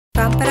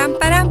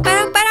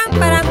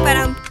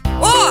Пам-парам-парам-парам-парам-парам-парам.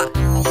 О!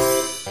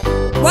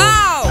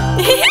 Вау!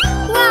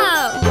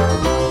 Вау!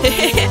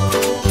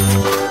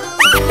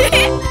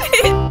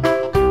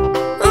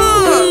 О!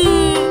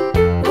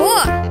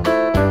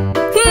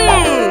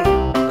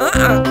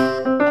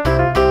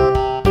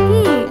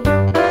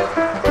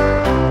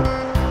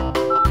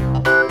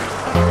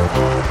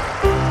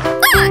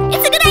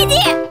 It's a good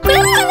idea! Good!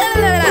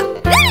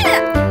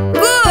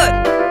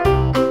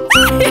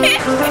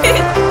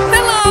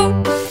 Hello!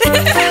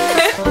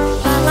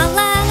 La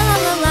la la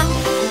la la.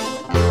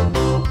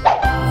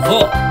 Во!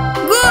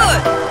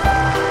 Good!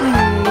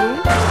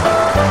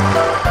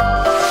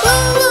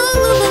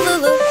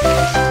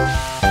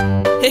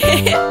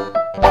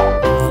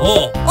 Во!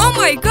 Oh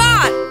my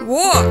god!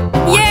 Whoa!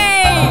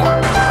 Yay!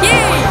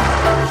 Yay!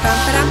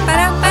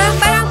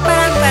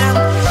 Пам-парам-парам-парам-парам-парам-парам.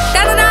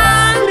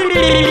 Та-да-дан!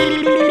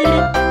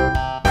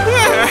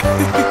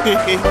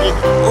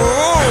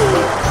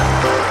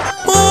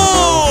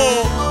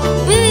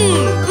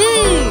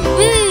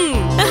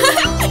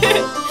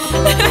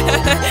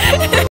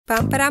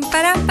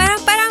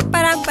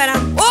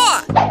 Пам-парам-парам-парам-парам-парам-парам. О!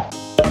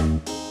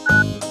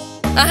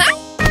 Ага.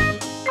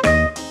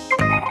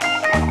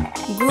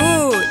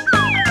 Good.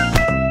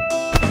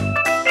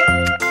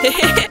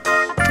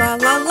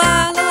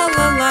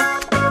 La-la-la-la-la-la.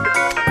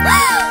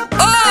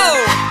 Oh!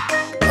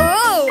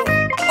 Oh!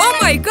 Oh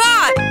my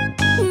god!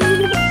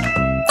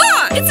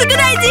 Oh, it's a good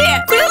idea!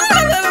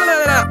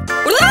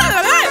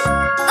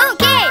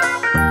 Okay!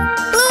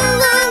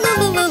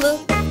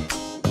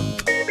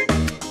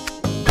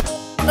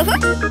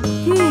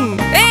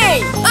 Hey!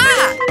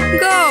 Ah!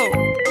 Go!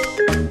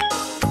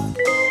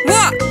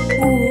 What?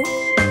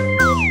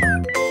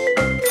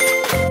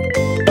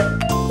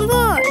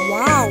 What?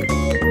 Wow!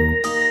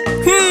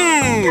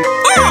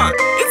 Ah!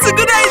 It's a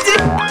good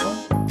idea!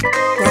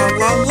 La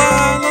la la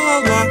la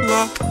la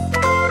la.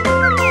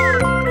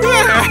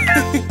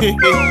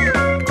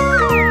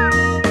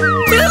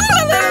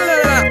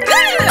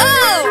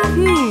 Oh!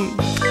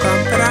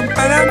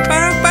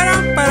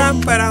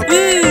 Пам-парам-парам-парам-парам-парам-парам.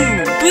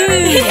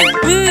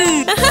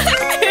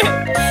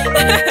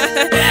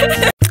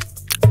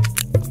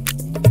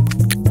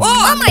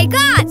 Oh my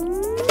god!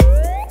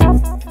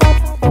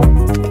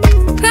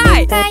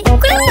 Hi! Hi!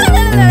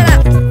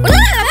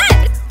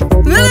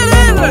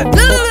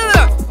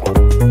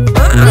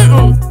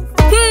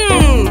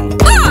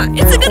 Ah!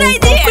 It's a good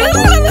idea!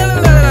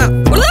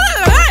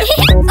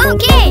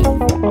 Okay!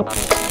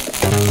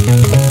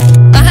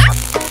 Uh-huh.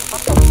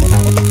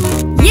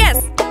 Yes!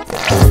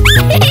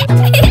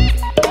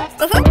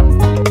 Uh-huh.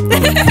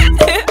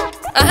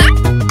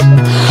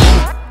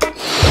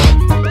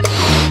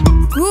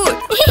 Good!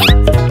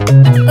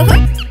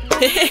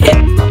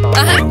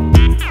 Uh-huh.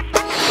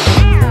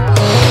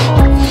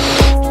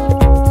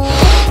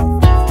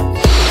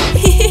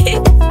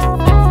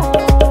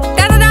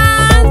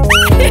 Ta-da-dan!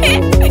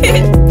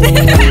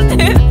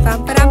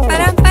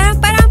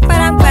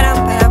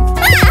 Pam-param-param-param-param-param-param-param.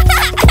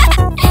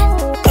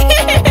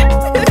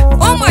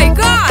 Oh my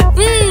god!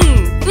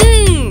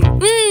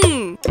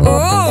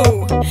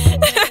 Oh!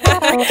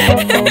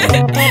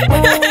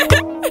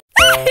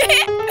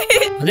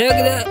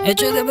 Блегде,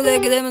 ечеде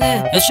блегде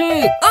мене,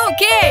 еши!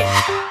 Okay!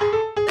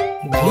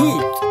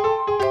 Гуд!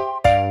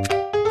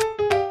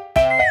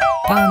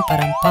 Пам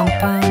парам пам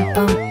пам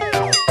пам.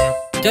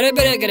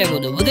 Тере-бере-гере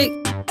буду буди.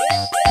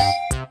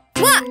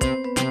 What?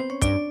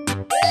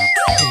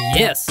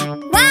 Yes!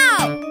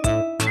 Wow!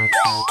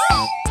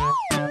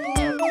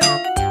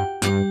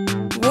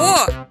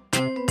 Whoa!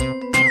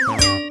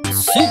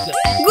 Супер!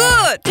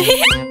 Good!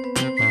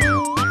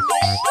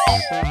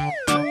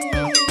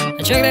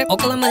 Ечегре,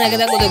 около мене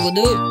геде буду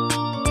буду.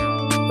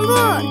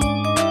 Good!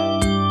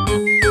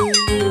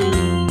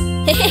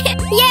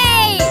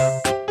 Yay!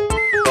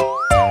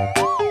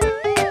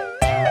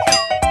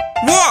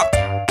 Whoa!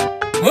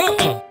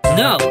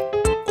 No!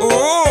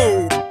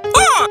 Oh!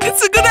 Oh!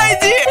 It's a good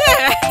idea!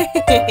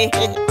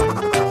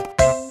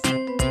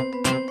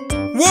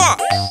 Whoa!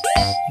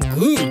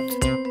 Good!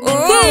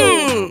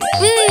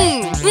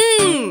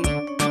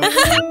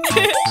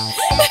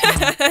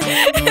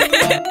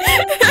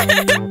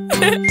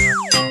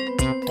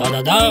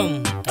 Та-да-дам!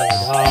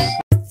 Та-да-дам!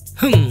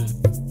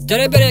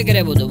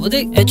 Тере-бере-гере буду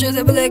буди.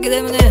 Ечеде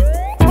блегде мене.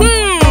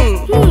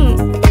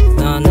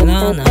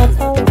 На-на-на-на.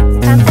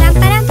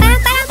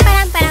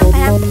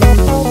 Пам-парам-парам-парам-парам-парам-парам.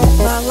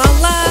 La la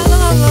la la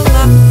la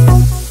la.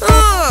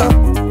 Oh!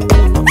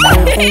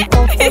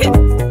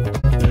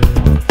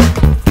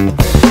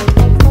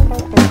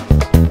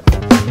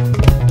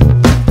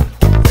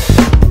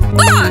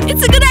 Oh!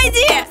 It's a good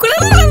idea!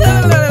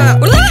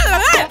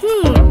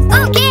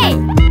 Okay!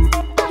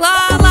 La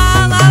la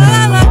la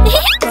la la.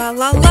 La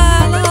la la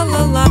la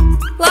la la.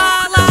 La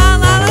la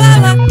la la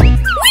la.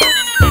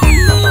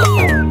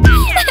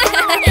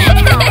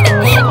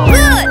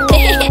 Good!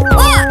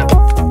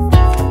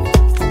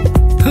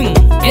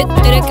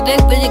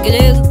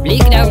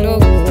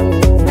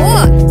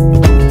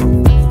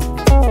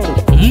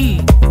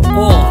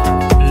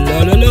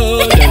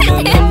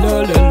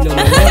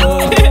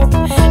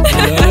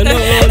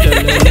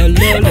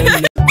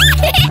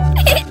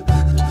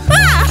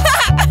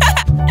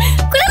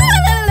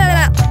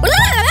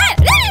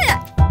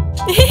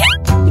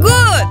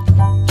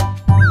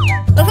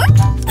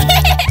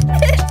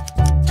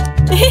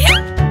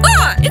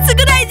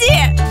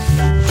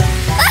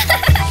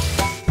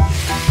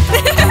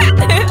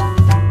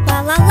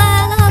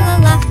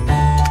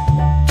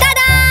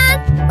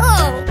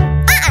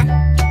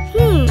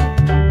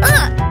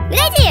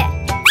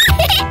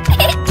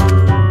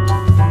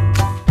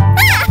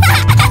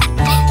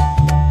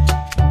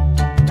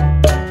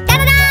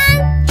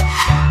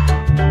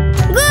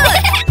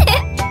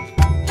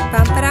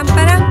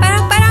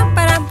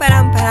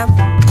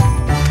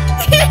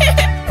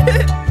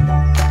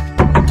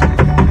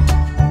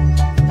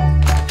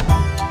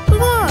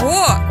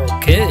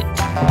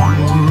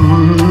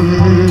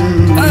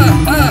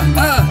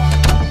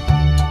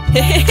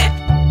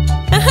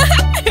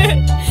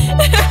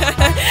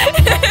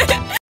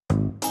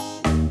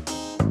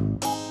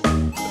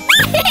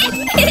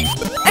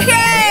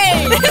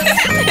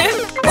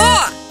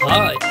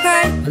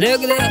 어디요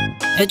그래?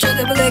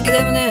 해줘도 그래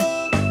때문에.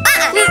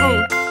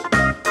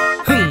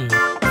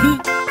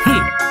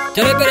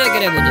 저래 그래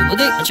그래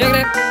모두 해줘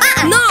그래.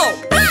 No.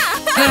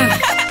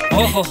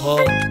 오호호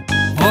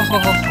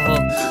오호호호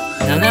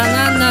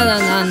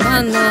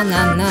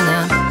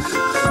나나나나나나나나나나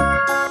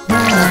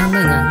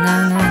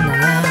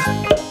나나나나나나나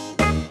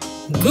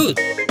굿.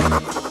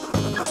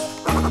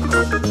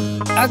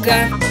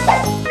 아가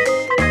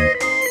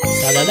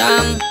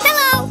따다담.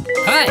 Hello.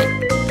 하이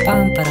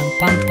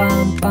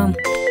빰빠람빰빰빰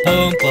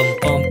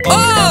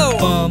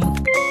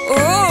빰빰빰빰빰빰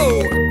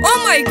Oh. Oh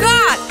my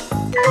God.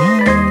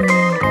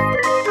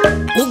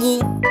 우구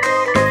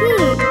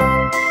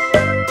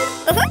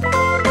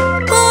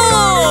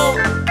Oh.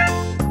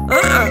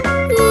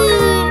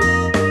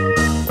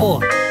 오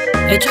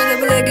해줘도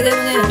그래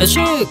때문에 해줘.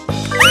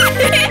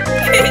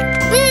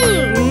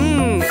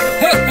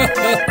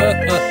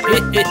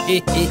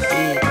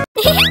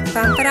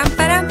 Pam param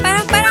param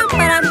param param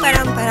param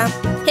param param.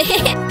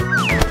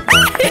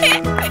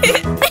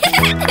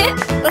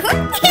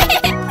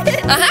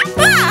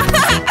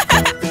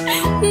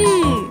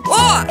 Oh.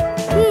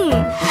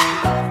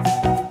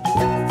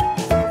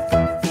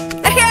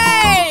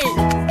 Hey.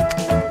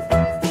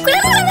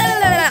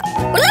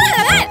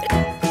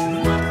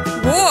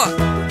 Whoa.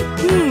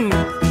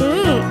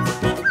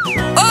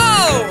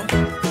 Oh.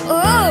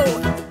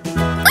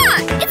 Oh,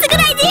 it's a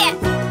good idea.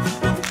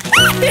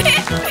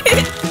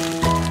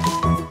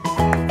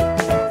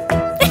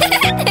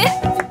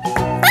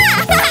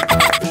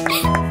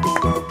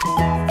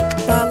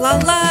 La la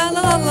la la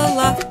la la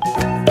la.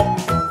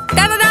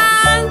 Da da da.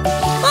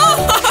 Oh.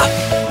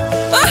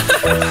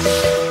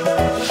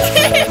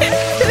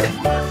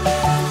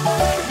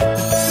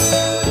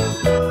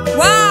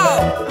 Wow.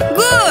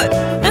 Good.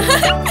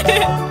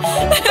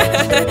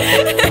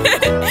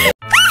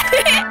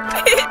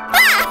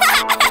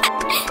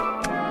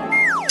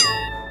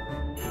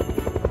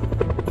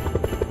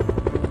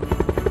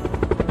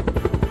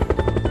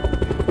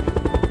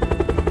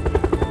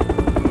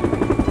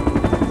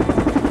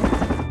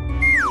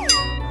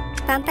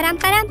 Pam param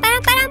param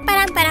param param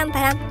param param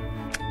param.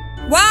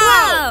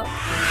 Wow.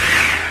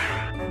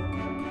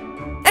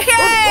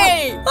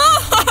 Hey.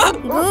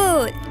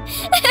 Good.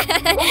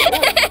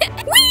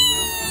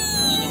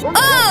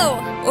 Oh.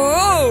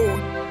 Oh.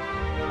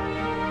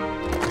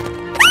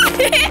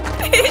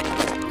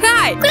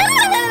 Hi.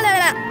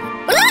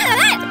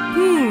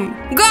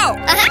 Go.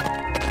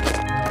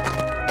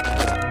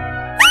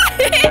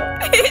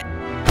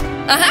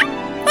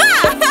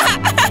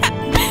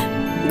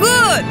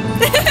 Good.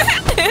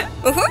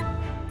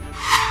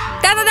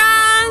 Da da da.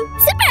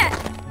 Super.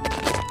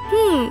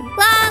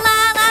 La la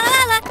la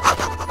la la.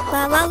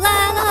 La la la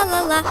la la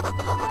la.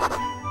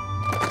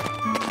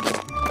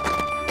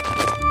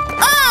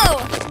 Oh.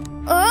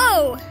 Oh.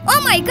 Oh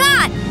my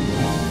God.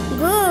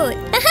 Good.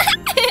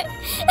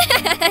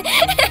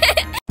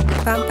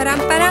 Pam param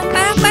param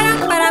param param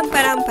param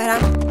param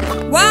param.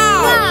 Wow. Wow.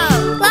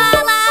 La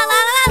la la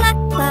la la.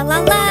 La la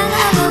la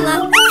la la la.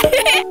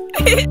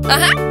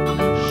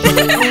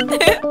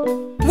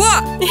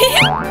 What?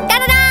 Da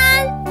da da.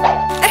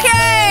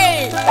 Hey.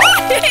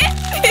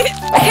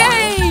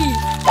 Hey.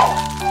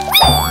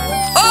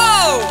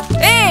 Oh.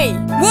 Hey.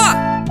 What?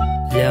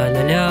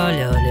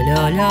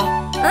 랴라랴랴랴랴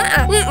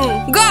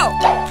Go.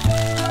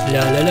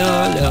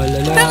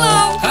 랴라랴랴랴랴 Hello.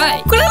 하이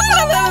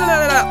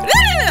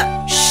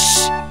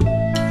Shh.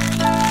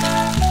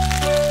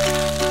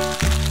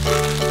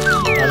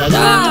 따다담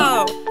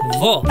Wow.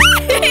 워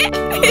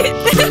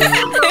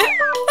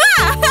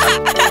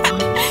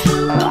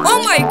Oh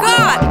my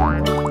God.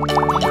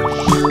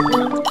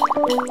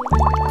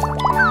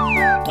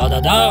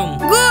 따다담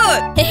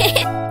Good.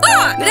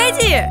 Good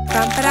idea.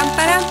 Pam param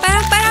param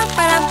param param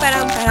param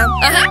param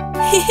param.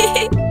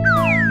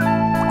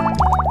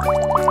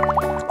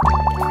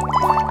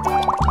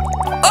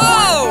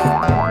 Oh.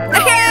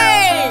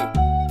 Hey.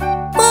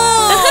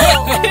 Oh.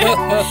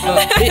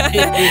 Hey.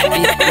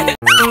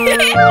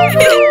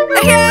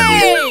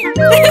 Hey.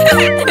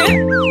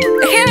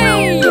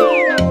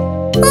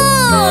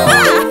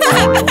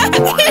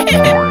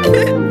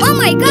 Oh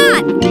my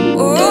God.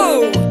 Oh.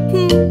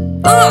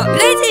 Oh,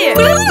 good idea.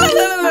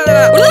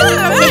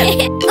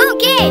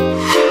 Okay.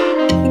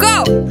 Go.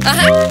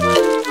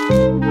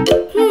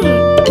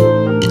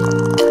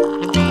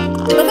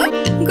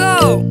 Go.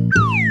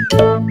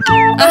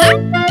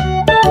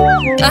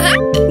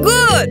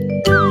 Good.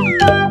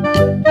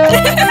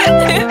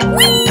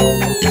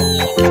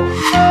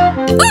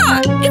 Oh,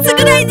 it's a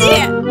good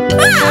idea.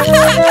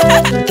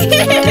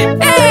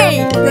 Hey.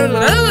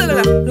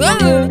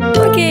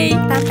 Okay.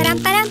 Pam param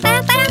param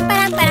param param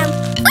param param.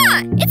 Oh,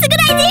 it's a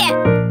good idea.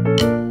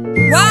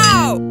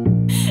 Wow.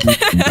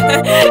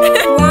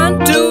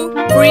 1, 2,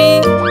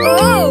 3.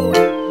 Oh.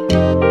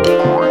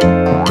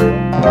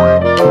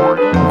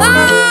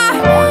 Ah.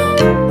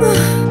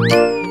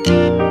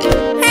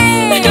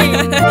 Hey.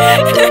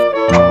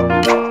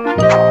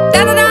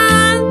 Da-da-da.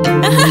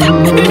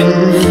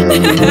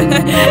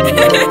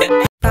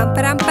 Pam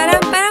param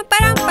param param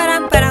param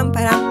param param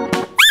param.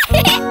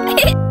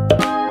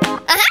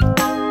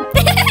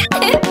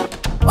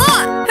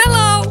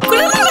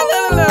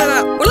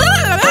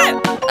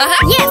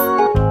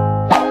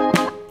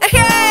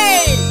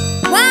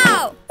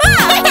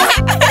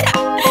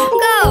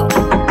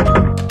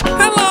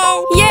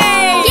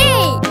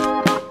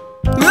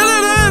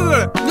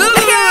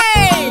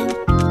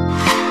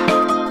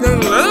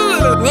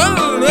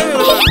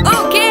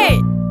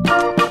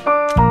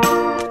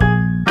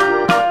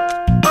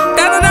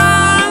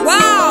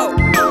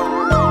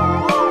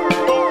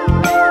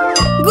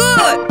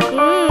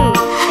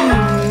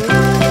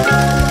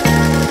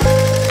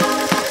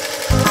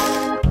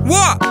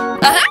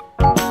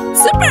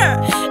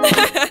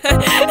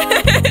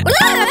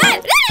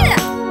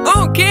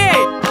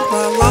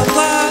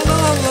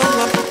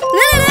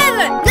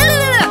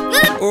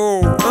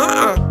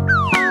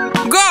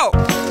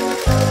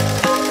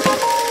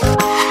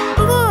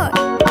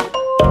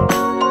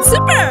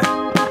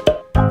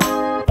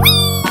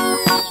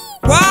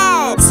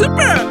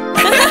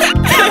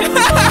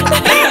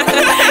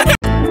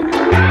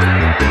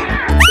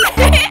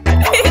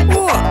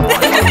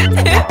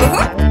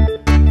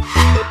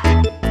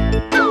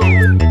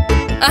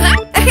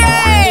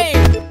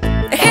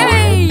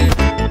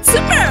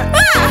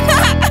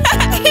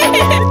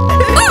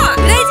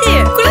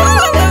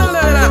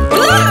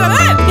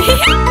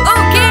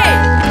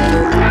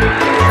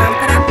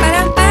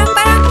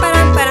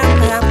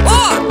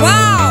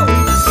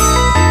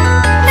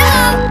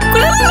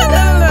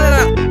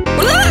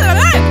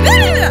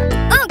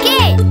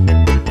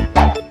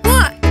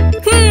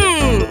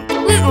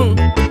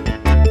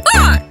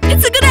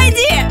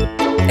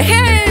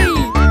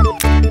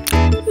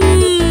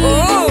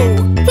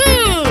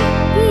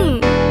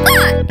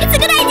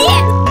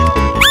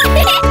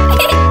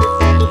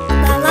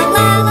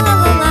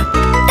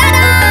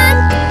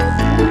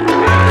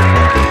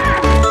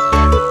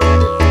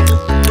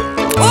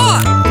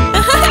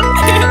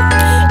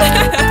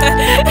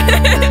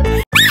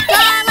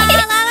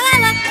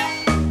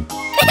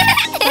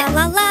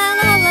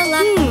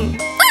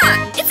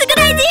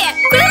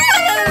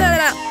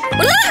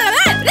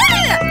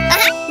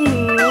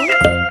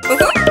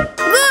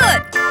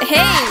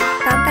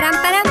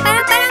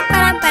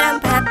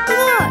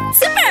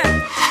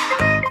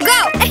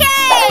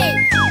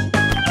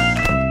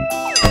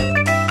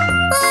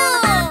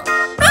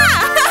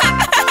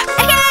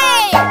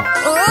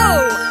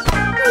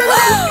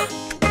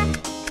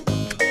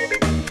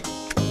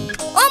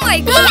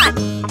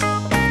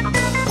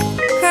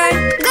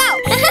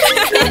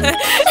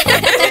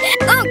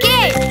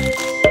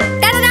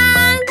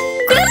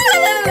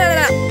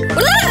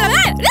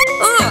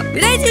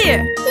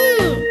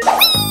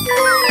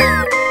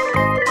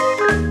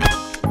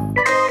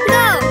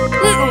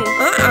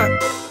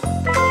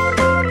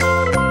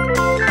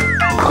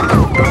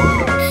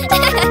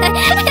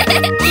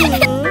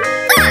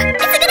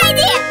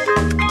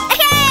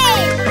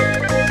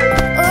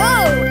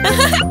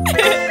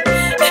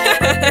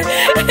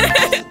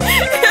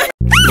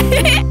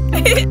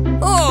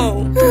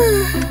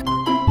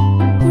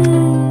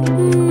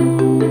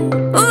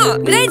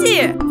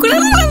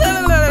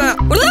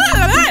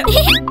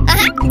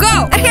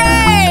 Go.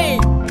 Hey.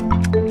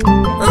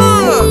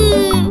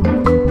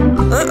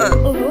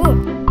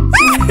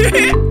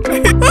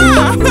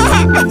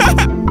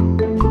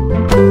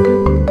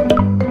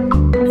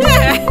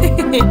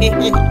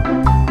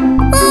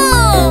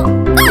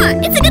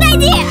 It's a good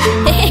idea.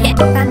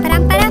 Pam,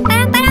 param, param,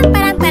 param, param,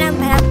 param, param,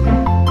 param.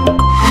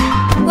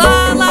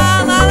 La la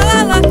la la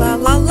la la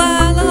la la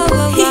la la.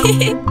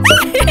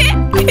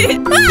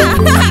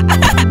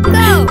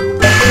 Go.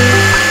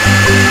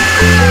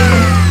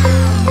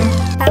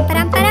 Pam,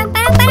 param, param,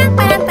 param, param,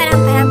 param, param,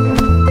 param.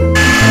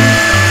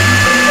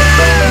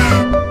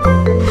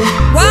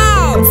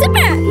 Wow.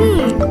 Super. Lu,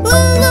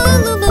 lu,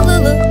 lu, lu, lu,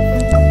 lu.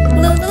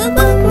 Lu, lu, lu,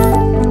 lu.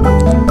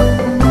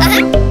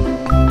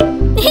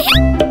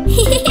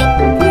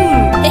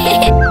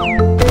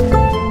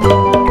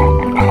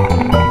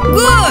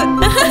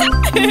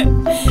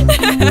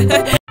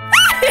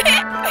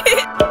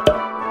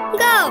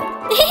 Go.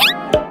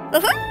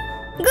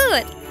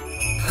 Good.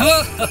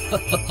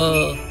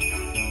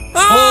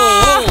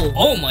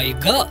 Oh my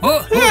god.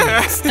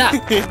 Stop.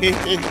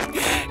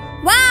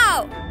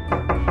 Wow.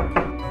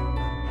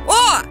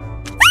 Oh.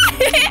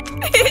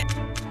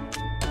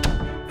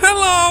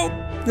 Hello.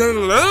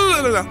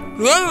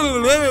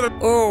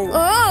 Oh.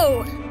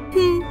 Oh.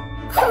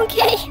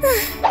 Okay.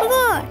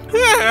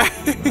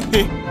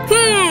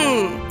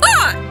 Good.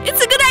 Ah,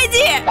 it's a good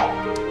idea.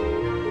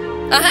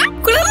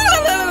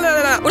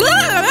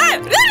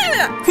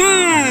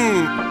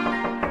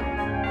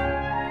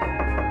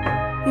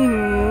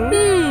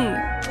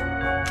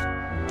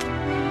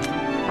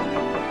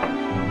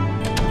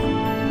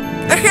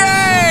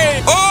 Hey!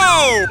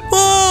 Oh!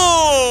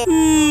 Oh!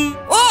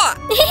 Oh!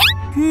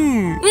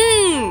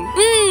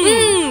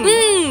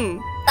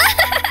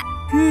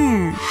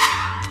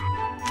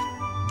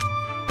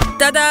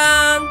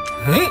 Ta-da!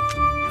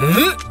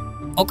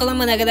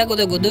 Oklama nagada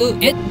gudu gudu.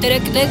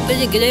 Terek terek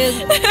terek terek.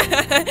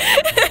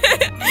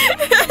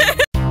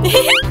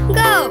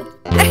 Go.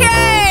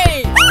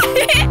 Hey!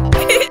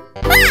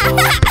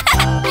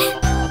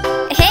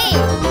 Hey.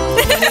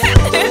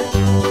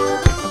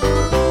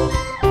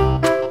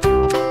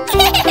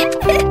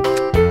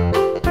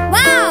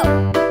 Wow.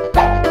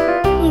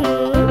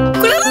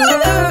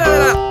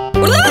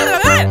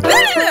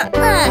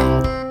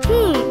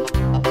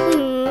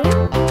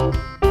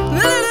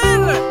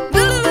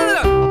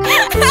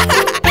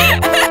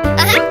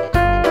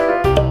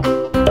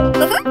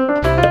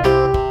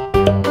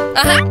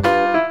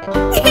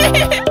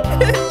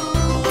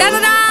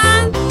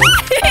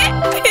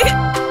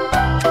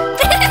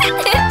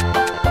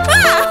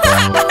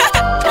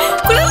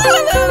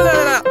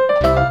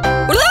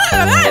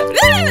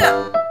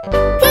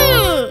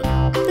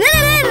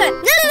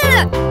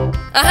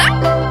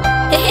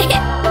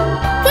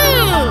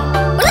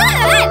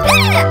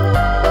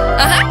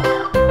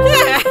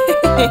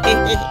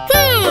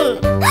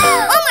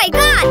 Oh my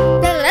God!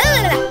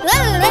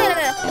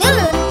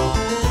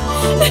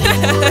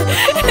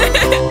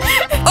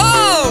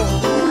 Oh!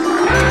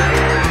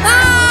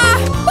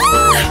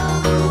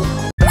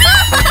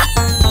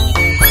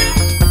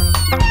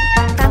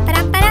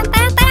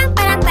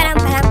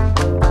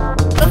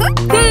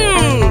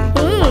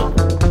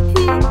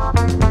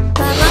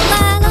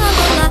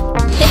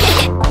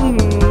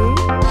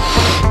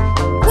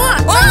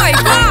 Oh my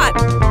God!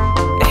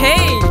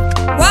 Hey!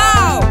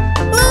 Wow!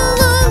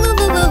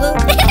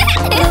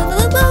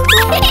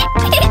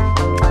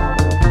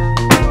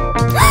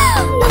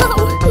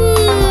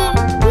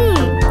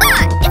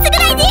 It's a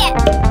good idea.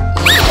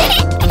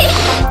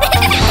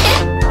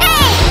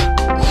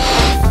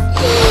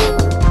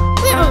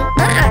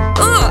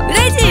 Oh, good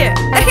idea!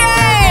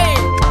 Hey!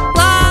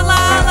 La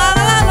la la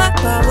la la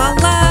la la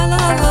la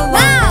la la.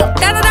 Wow.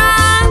 Ta-da-da!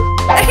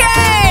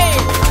 Hey!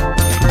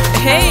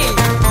 Hey!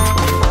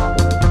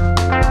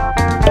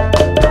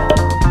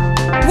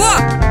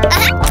 What?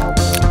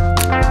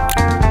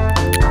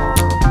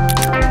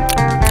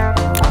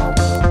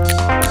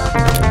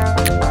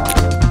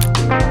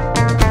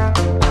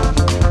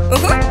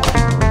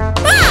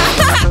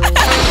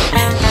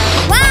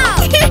 Wow.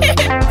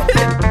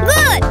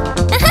 Good.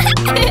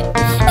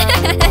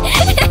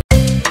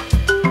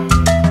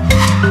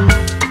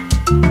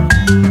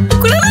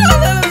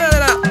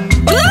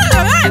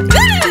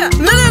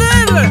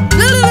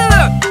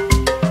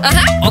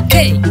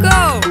 Okay.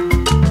 Go!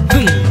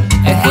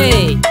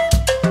 Hey.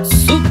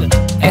 Super.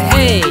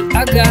 Hey.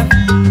 Aga.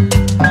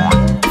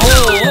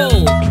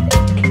 Oh.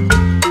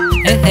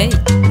 Hey.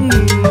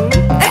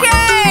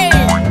 Hey!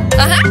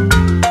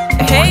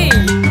 Hey!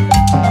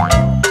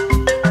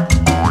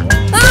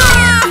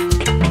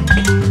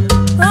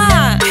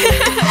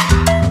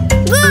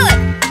 Good.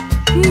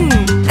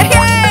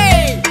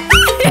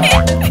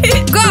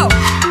 Hey! Go!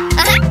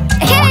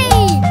 Hey.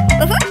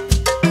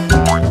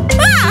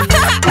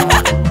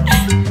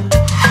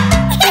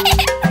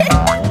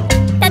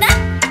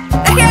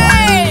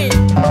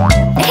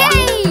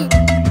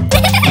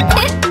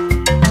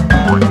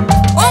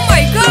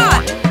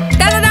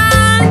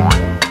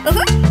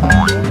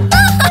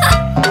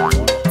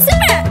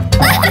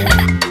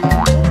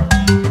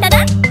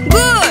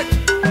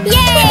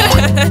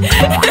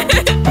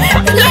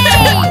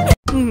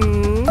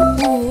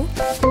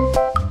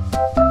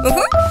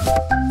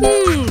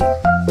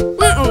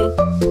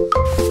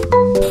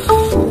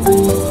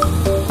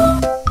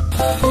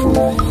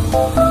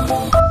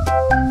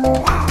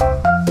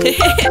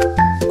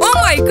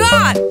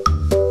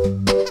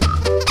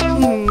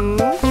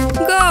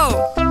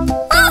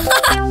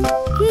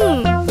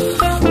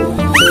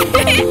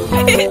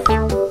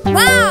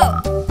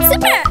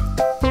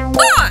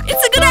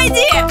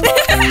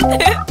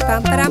 Pam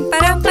param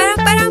param param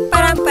param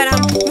param param.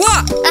 Whoa!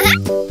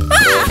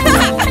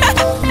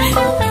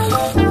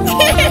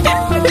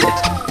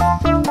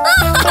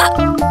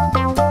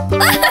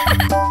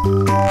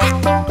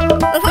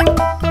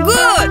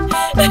 Good.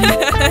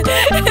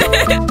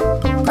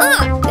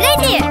 Oh,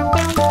 ready.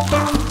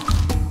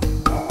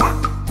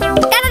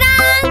 Ta-da-da!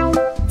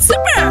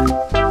 Super.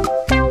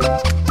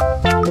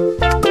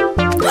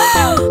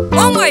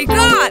 Oh my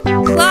God!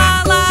 La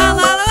la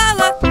la la la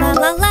la. La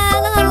la la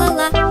la la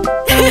la.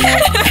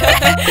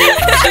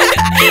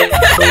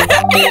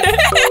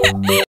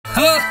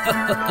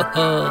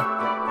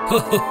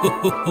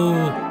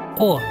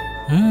お、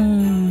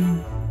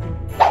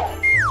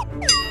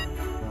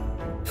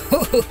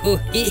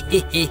へへ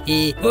へへ。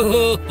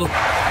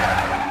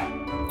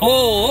お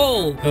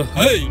お、は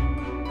い。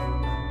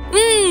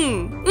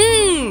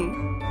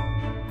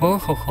ほ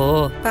ほ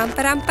ほ。Pam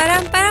param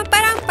param param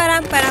param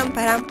param param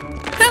param.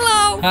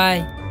 Hello. はい。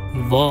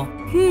わ。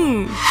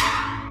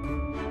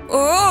Oh. お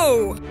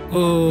お。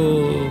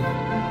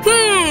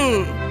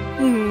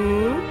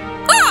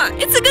Oh,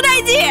 it's a good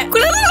idea.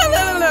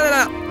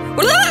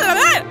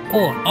 お、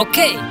オッケ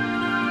ー。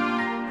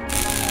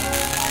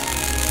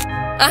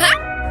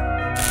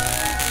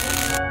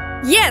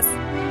Yes.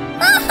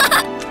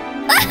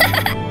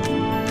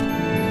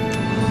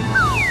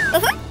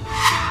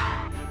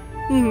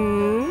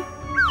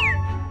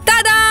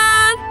 Ta-da!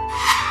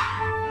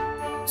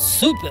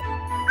 スープ。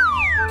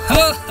は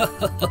は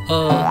はは。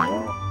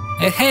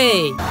へへ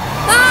い。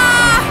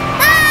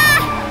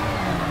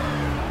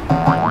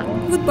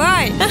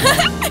Goodbye.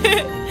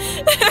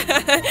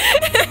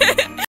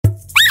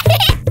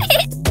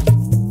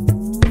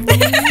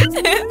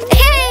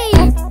 Hey!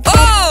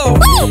 Oh!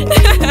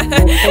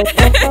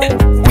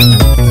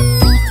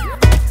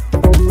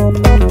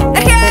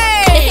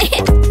 Hey!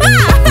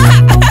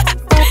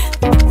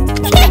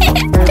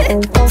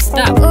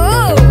 Stop.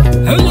 Oh!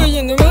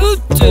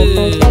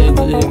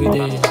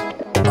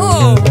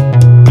 Oh!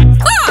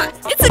 Oh!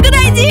 It's a good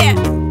idea.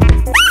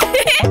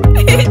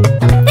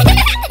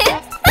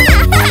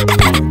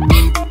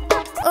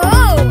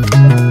 Oh!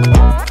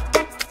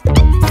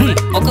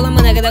 おこの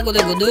まながだこ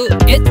でごど。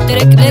えって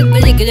れくれく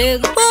れくれ。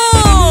 Oh!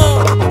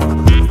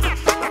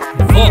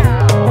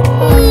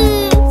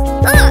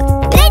 Oh,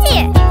 ready.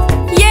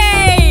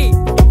 Yay!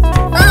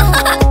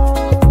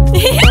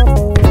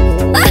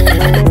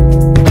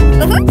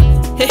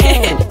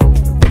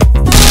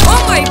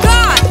 Oh my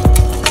God!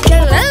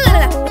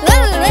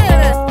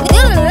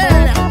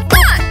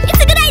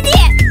 It's a good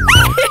idea.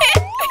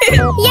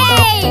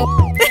 Yay!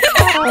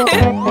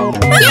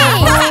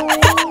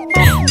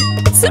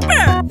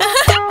 Super!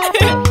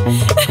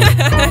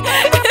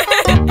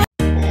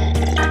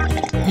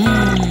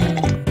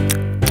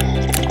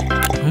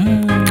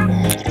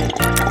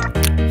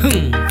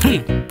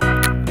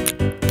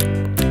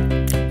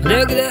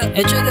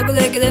 えちょでも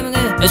ねけでもね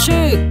えしゅ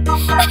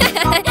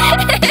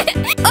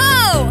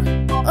Oh!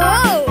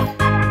 Oh!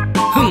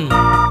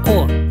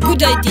 おグッ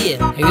ドアイデ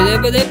ィアえけで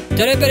もね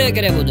テレペレ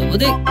ケレボドボ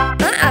でおグ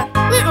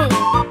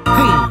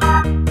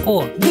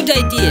ッドアイ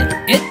ディア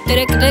えテ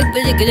レケレ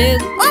ペレケレ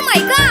Oh my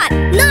God!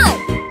 No!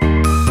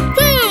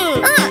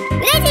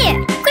 Ready!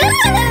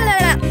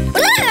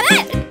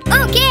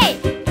 Okay!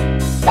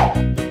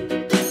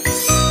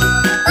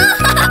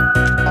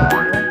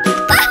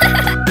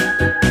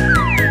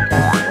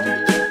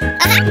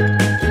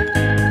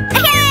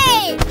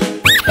 Hey!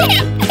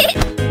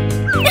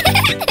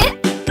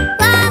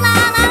 La la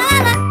la la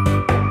la.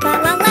 La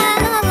la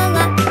la la la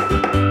la.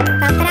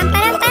 Pam param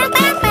param param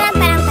param param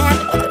param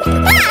param.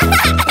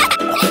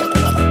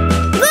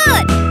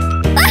 Good!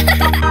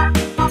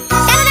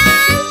 Ta-da-da!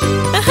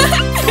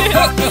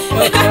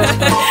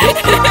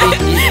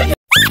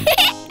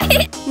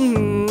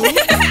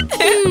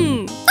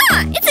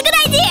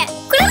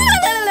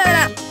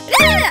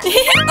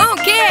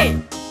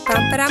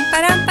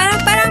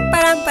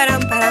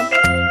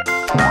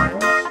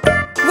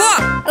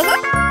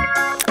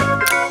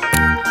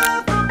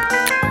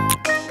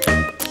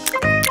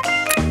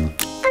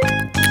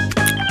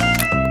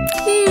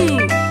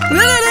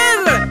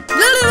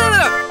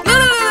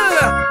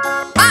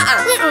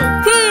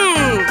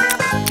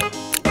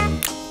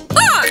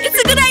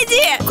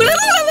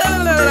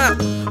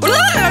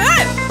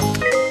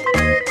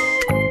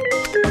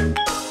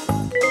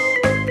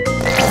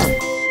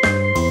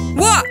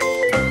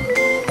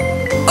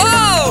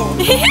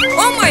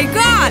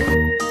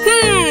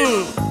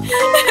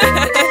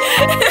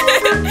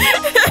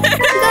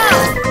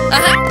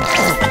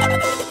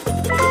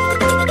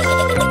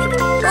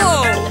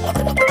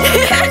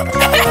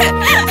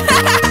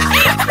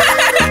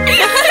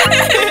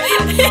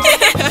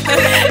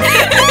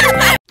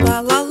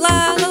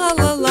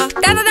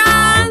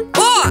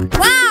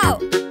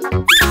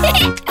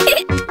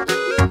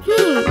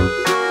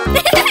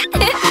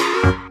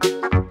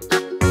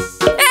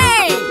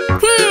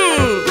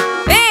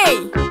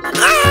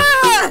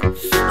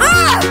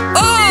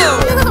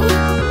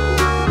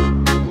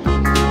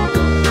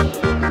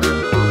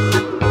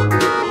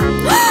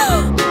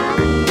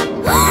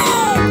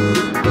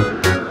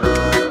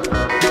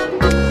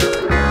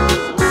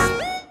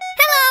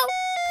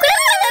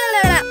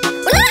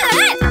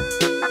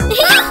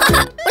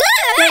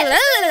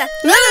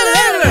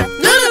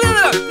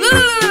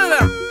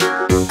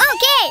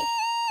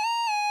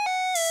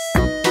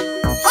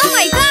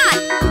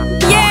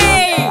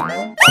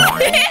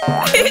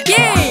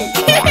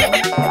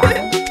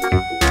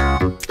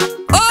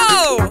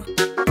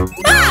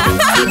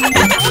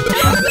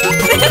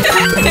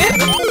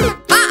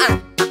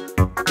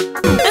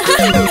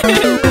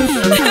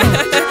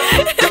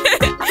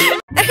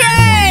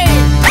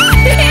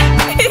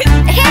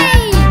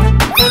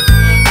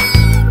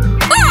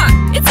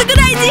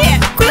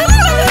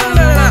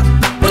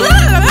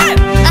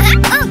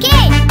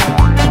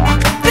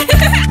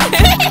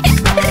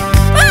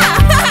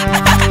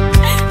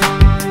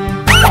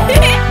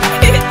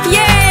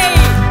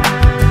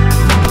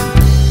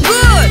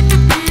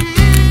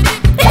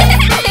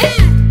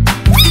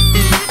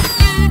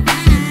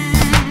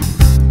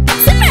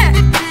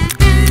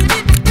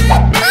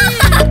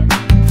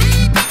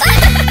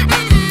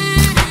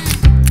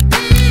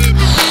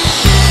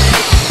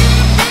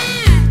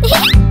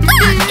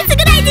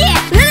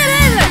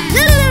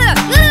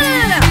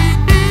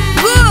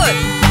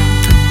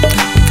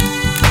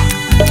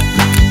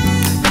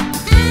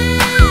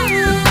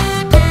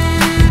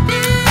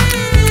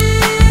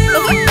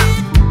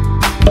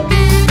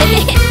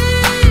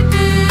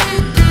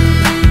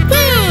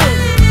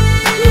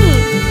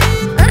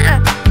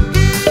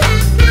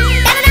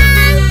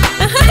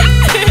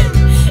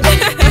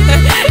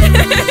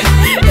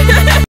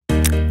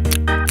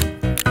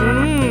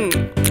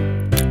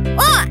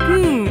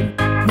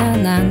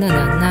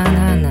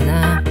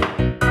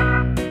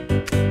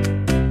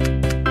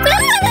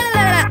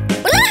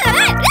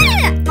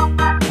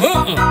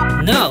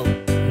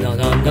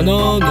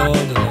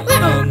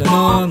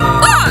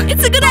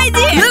 It's a good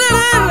idea!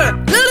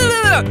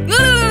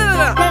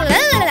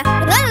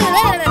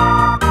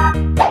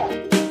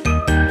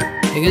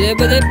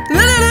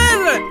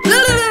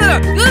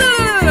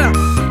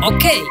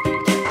 Okay.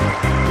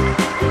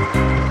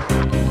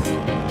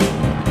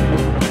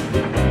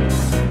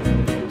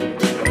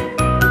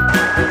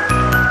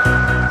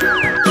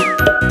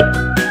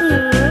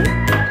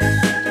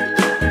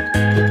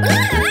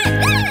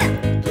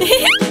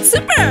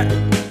 Super!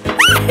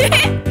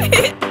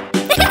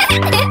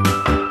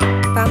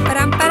 Pam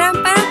param param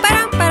param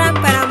param param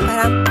param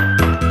param.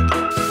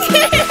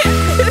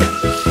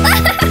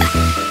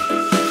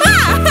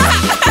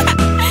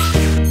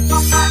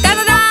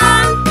 Ta-da-da!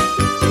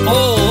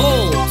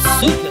 Oh,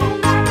 super.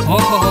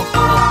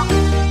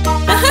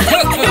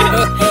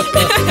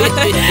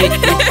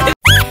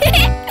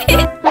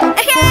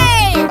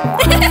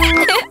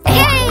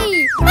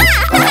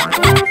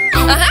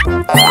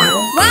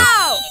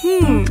 Wow!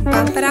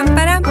 Pam param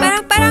param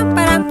param param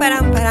param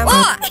param param.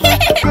 Oh!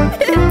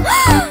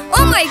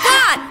 Oh my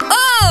God!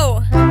 Oh!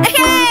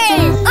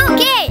 Hey!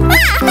 Okay!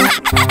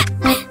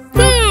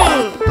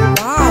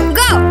 Wow!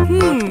 Go!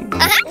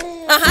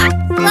 Uh-huh.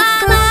 La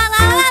la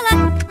la la la.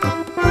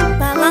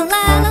 La la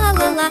la la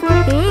la la.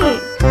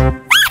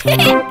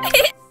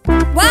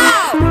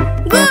 Wow!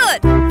 Good!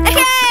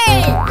 Hey!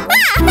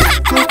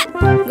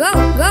 Go!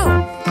 Go!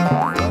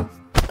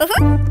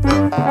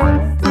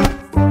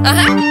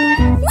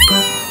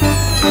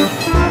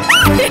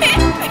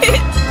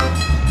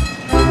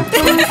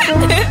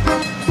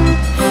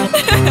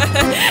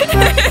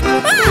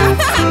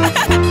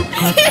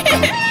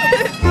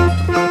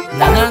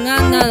 Na na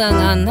na na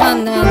na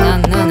na na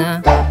na na.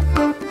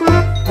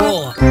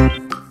 Oh,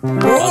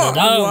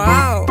 Ta-da-da.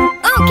 Wow!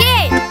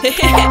 Okay!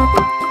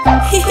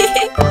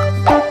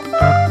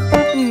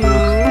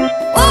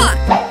 Oh!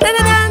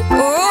 Ta-da-da!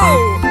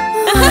 Oh!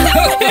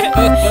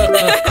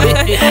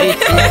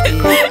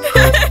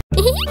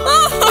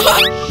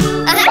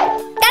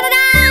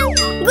 Ta-da!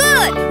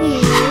 Good!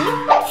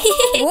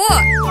 Oh!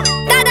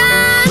 Ta-da!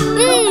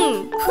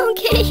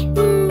 Okay.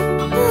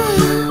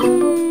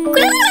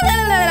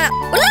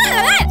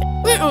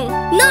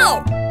 No!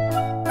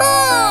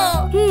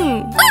 Oh!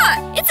 Hmm. Oh!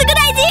 It's a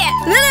good idea!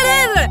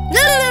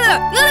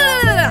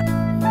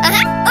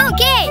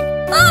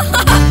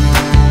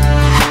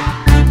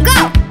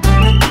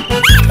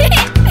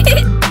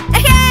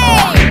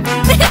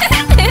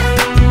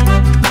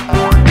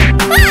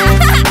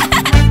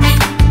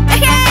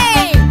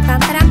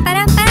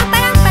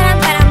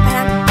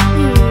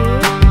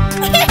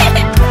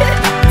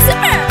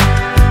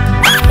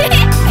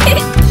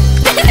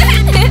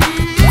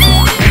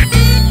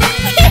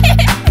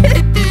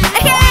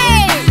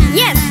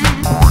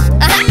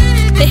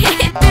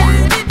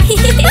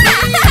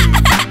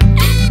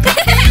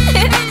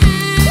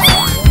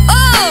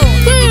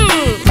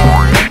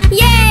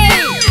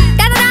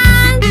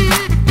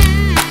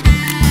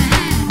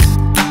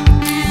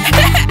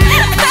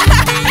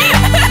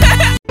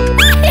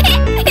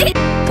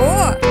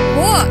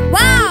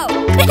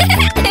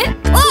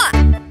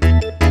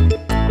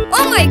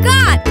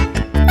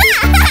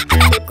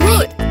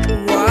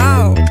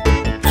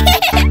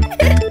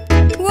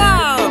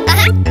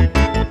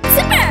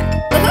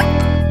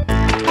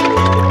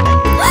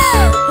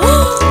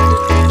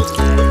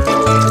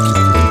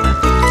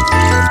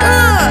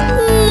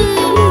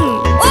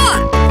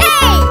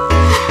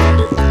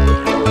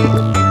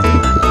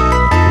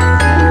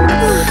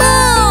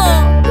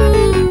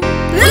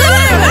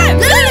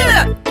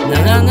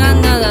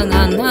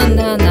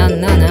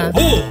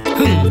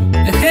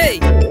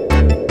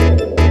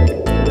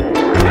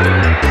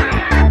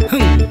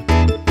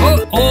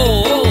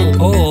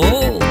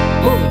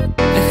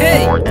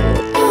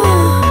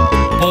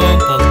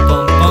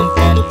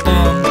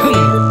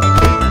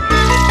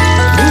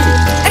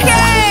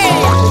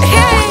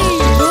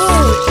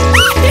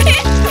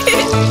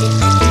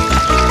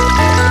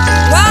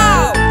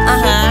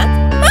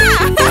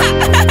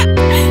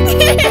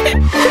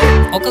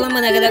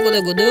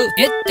 gudu gudu.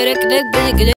 It tere kede gede gede.